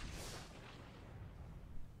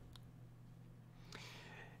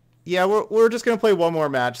 Yeah, we're just gonna play one more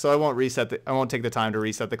match, so I won't take the time to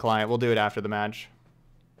reset the client. We'll do it after the match.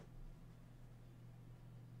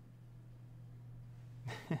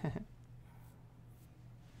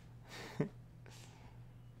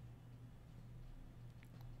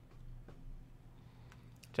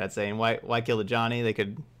 Chat saying why kill the Johnny? They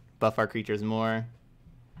could buff our creatures more.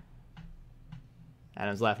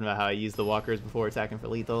 Adam's laughing about how I use the walkers before attacking for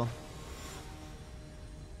lethal.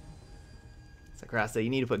 Sakrasa, you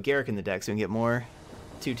need to put Garrick in the deck so we can get more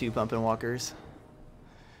 2/2 pumping walkers.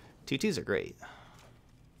 2/2s are great.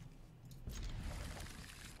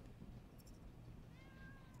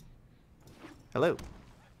 Hello.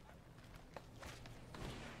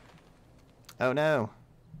 Oh no.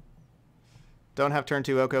 Don't have turn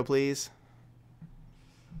 2 Oko, please.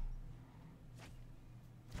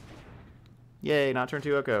 Yay, not turn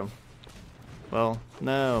 2 Oko. Well,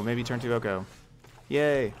 no, maybe turn 2 Oko.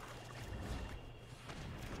 Yay.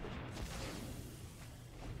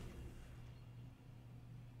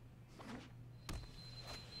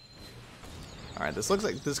 Alright, this looks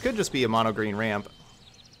like this could just be a mono green ramp.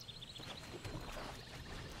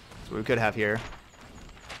 That's what we could have here.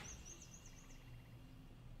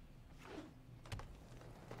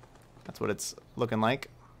 That's what it's looking like.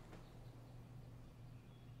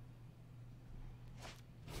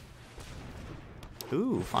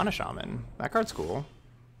 Ooh, Fauna Shaman. That card's cool.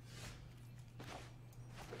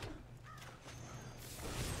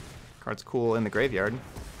 Card's cool in the graveyard.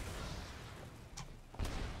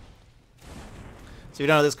 So you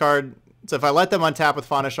don't know this card. So if I let them untap with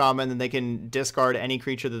Fauna Shaman, then they can discard any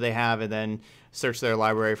creature that they have and then search their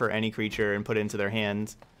library for any creature and put it into their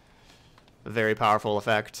hand. A very powerful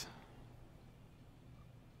effect.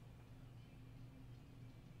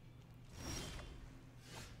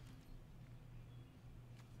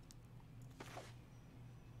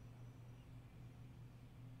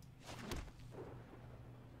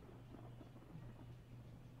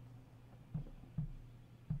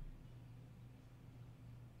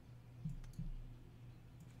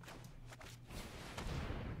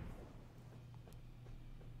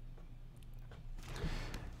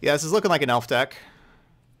 Yeah, this is looking like an elf deck.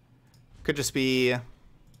 Could just be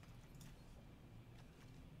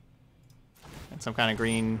some kind of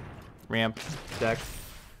green ramp deck.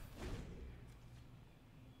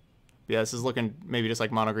 Yeah, this is looking maybe just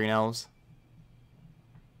like mono green elves.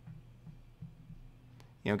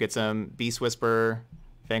 You know, get some Beast Whisper,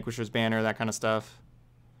 Vanquisher's Banner, that kind of stuff.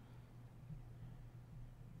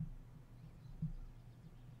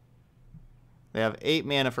 They have 8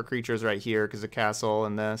 mana for creatures right here because of castle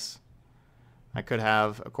and this. I could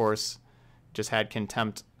have, of course, just had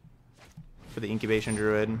Contempt for the Incubation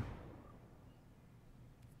Druid.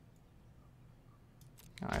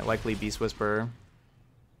 Alright, likely Beast Whisperer.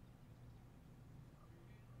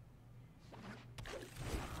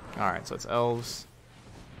 Alright, so it's elves.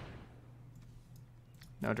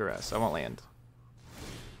 No duress. I won't land.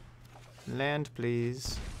 Land,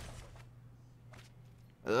 please.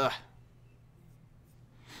 Ugh.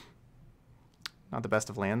 Not the best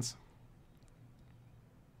of lands.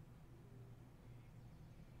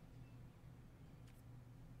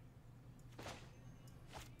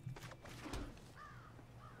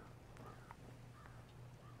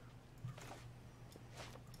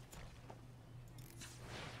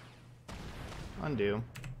 Undo.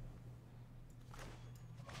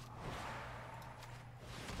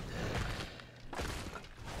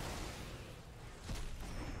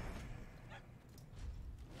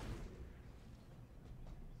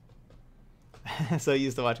 So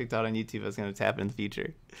used to watching Todd on YouTube, I was going to tap in the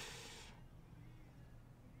future.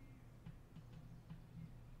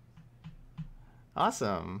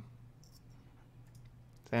 Awesome.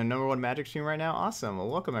 So I'm #1 Magic stream right now. Awesome. Well,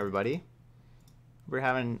 welcome everybody. We're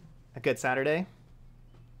having a good Saturday.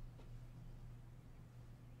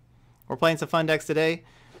 We're playing some fun decks today.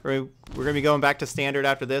 We're going to be going back to standard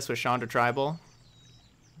after this with Chandra Tribal.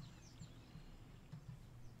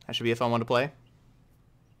 That should be a fun one to play.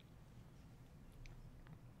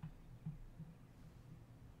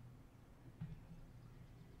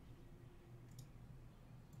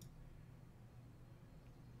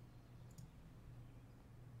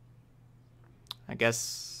 I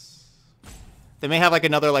guess they may have like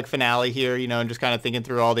another like finale here, you know, and just kind of thinking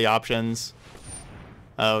through all the options.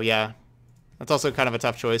 Oh yeah, that's also kind of a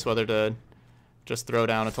tough choice whether to just throw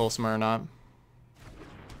down a Tolsima or not.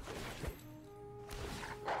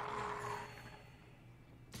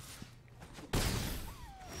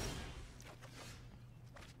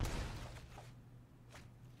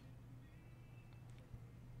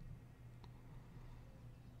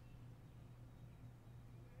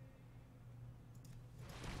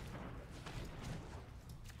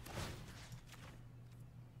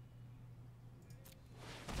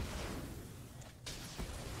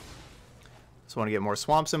 Just want to get more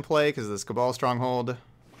swamps in play because of this Cabal Stronghold.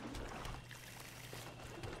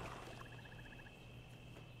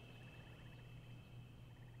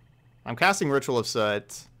 I'm casting Ritual of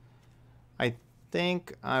Soot. I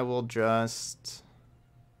think I will just...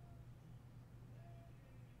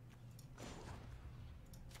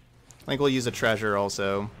 I think we'll use a treasure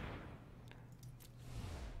also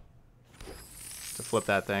to flip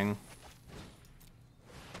that thing.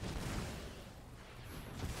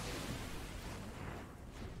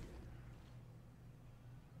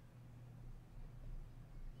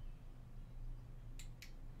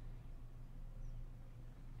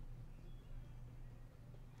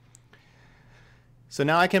 So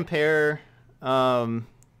now I can pair Cry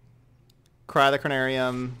the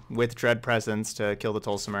Cranarium with Dread Presence to kill the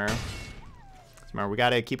Tolsimir. Remember, we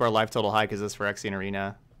gotta keep our life total high because this is Phyrexian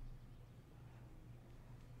Arena.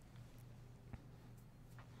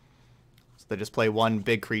 So they just play one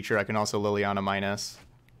big creature. I can also Liliana minus.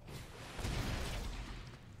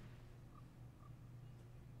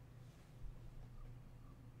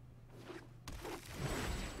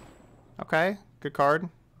 Okay, good card.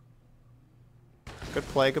 Good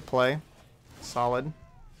play, good play. Solid.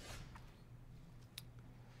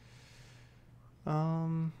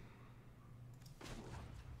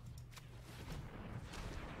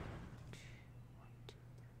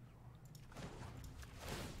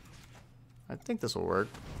 I think this will work.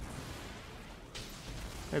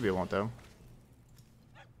 Maybe it won't though.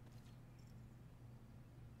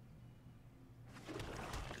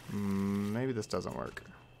 Maybe this doesn't work.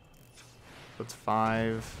 That's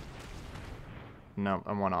 5. No,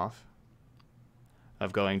 I'm 1 off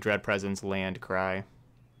of going Dread Presence, land, Cry.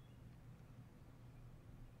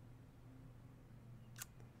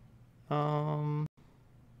 I'll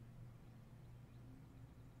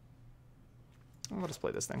just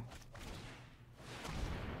play this thing.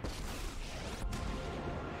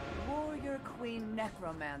 Warrior Queen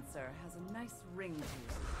Necromancer has a nice ring to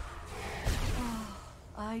it. Oh,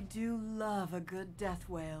 I do love a good death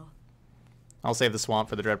wail. I'll save the swamp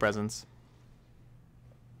for the Dread Presence.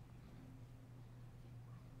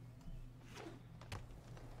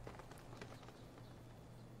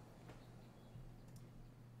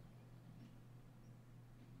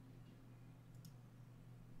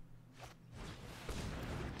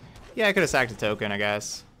 Yeah, I could have sacked a token, I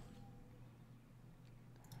guess.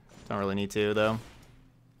 Don't really need to, though.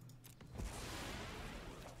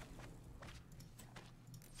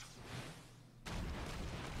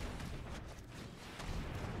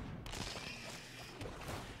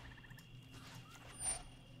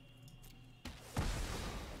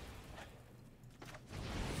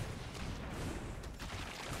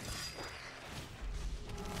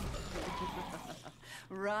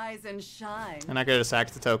 Rise and shine. And I could have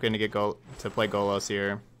sacked the token to get to play Golos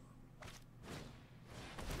here.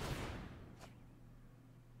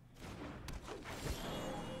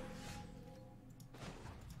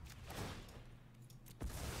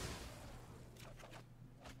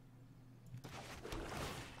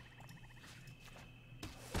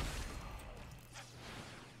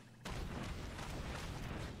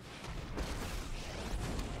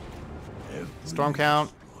 Storm count.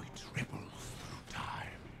 Exploit ripples through time.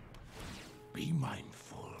 Be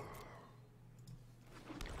mindful.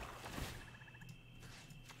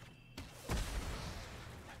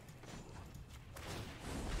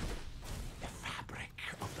 The fabric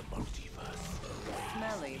of the multiverse.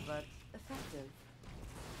 Smelly, but effective.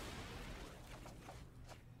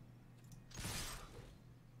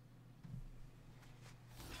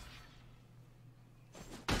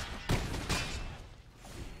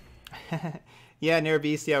 Yeah, near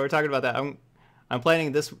Beast. Yeah, we're talking about that. I'm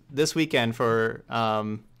planning this weekend for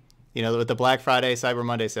you know, with the Black Friday, Cyber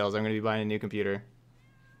Monday sales. I'm going to be buying a new computer.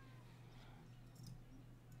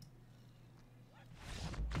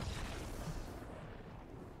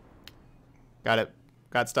 Got it.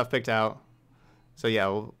 Got stuff picked out. So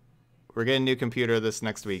yeah, we're getting a new computer this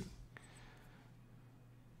next week.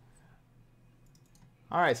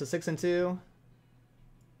 All right, so 6 and 2.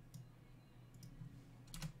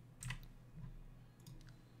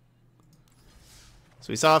 So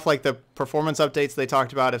we saw if like the performance updates they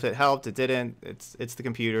talked about, if it helped, it didn't. It's the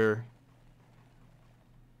computer.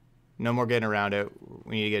 No more getting around it.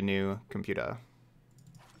 We need to get a new computer.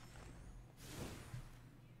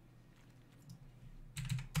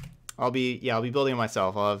 I'll be building it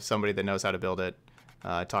myself. I'll have somebody that knows how to build it,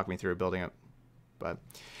 talk me through building it. But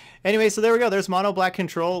anyway, so there we go. There's mono black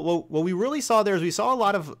control. Well, what we really saw there is we saw a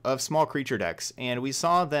lot of small creature decks, and we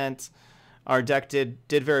saw that our deck did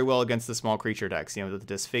very well against the small creature decks. You know, the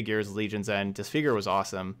Disfigures, Legion's End. Disfigure was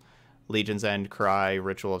awesome. Legion's End, Cry,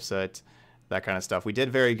 Ritual of Soot, that kind of stuff. We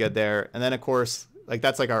did very good there. And then, of course, like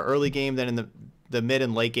that's like our early game. Then in the mid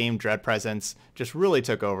and late game, Dread Presence just really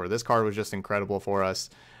took over. This card was just incredible for us.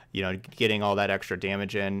 You know, getting all that extra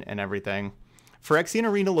damage in and everything. Phyrexian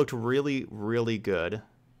Arena looked really, really good.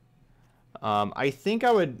 I think I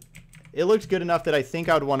would... It looked good enough that I think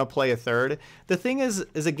I would want to play a third. The thing is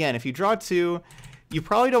again, if you draw 2, you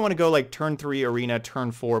probably don't want to go like turn 3 Arena,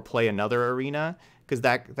 turn 4 play another Arena, because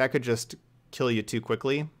that could just kill you too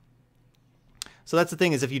quickly. So that's the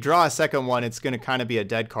thing, is if you draw a second one, it's going to kind of be a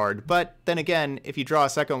dead card. But then again, if you draw a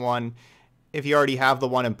second one, if you already have the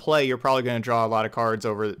one in play, you're probably going to draw a lot of cards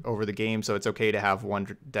over the game, so it's okay to have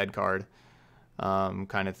one dead card,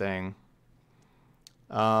 kind of thing.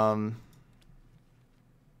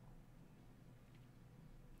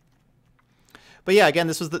 But yeah, again,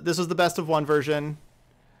 this was the best of 1 version,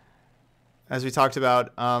 as we talked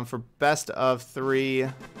about. For best of 3,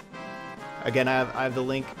 again, I have the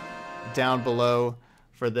link down below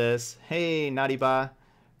for this. Hey, Naughty Ba,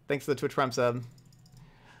 thanks for the Twitch Prime sub.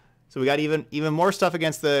 So we got even more stuff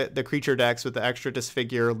against the creature decks with the extra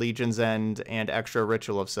Disfigure, Legion's End, and extra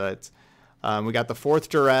Ritual of Soot. We got the 4th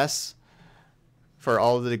Duress for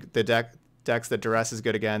all of the decks that Duress is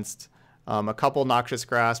good against. A couple Noxious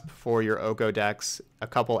Grasp for your Oko decks, a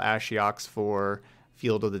couple Ashiok's for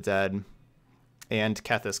Field of the Dead, and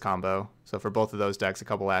Kethis combo. So for both of those decks, a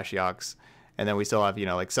couple Ashiok's. And then we still have, you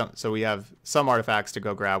know, like so we have some artifacts to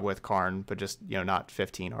go grab with Karn, but just, you know, not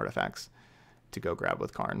 15 artifacts to go grab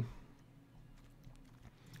with Karn.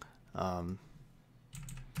 But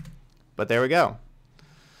there we go.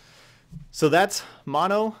 So that's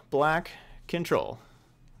mono black control.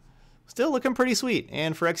 Still looking pretty sweet.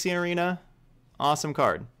 And Phyrexian Arena, awesome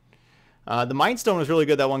card. The Mind Stone was really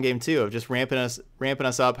good that one game too, of just ramping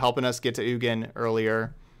us up, helping us get to Ugin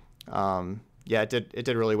earlier. Yeah, it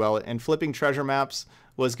did really well. And flipping treasure maps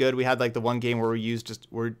was good. We had like the one game where we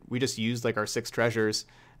just used like our 6 treasures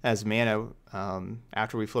as mana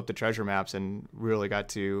after we flipped the treasure maps, and really got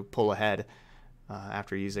to pull ahead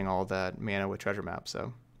after using all that mana with treasure maps.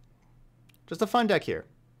 So just a fun deck here.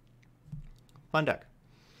 Fun deck.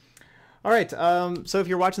 All right, so if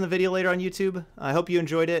you're watching the video later on YouTube, I hope you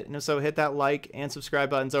enjoyed it. And if so, hit that like and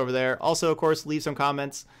subscribe buttons over there. Also, of course, leave some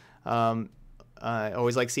comments. I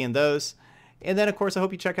always like seeing those. And then, of course, I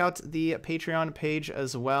hope you check out the Patreon page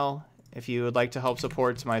as well if you would like to help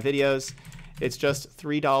support my videos. It's just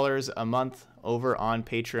 $3 a month over on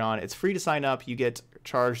Patreon. It's free to sign up. You get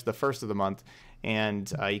charged the first of the month.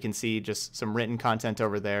 And you can see just some written content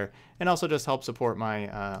over there, and also just help support my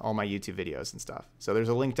all my YouTube videos and stuff. So there's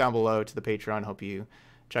a link down below to the Patreon. Hope you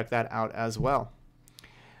check that out as well.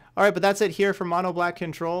 All right, but that's it here for Mono Black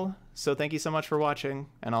Control. So thank you so much for watching,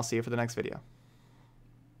 and I'll see you for the next video.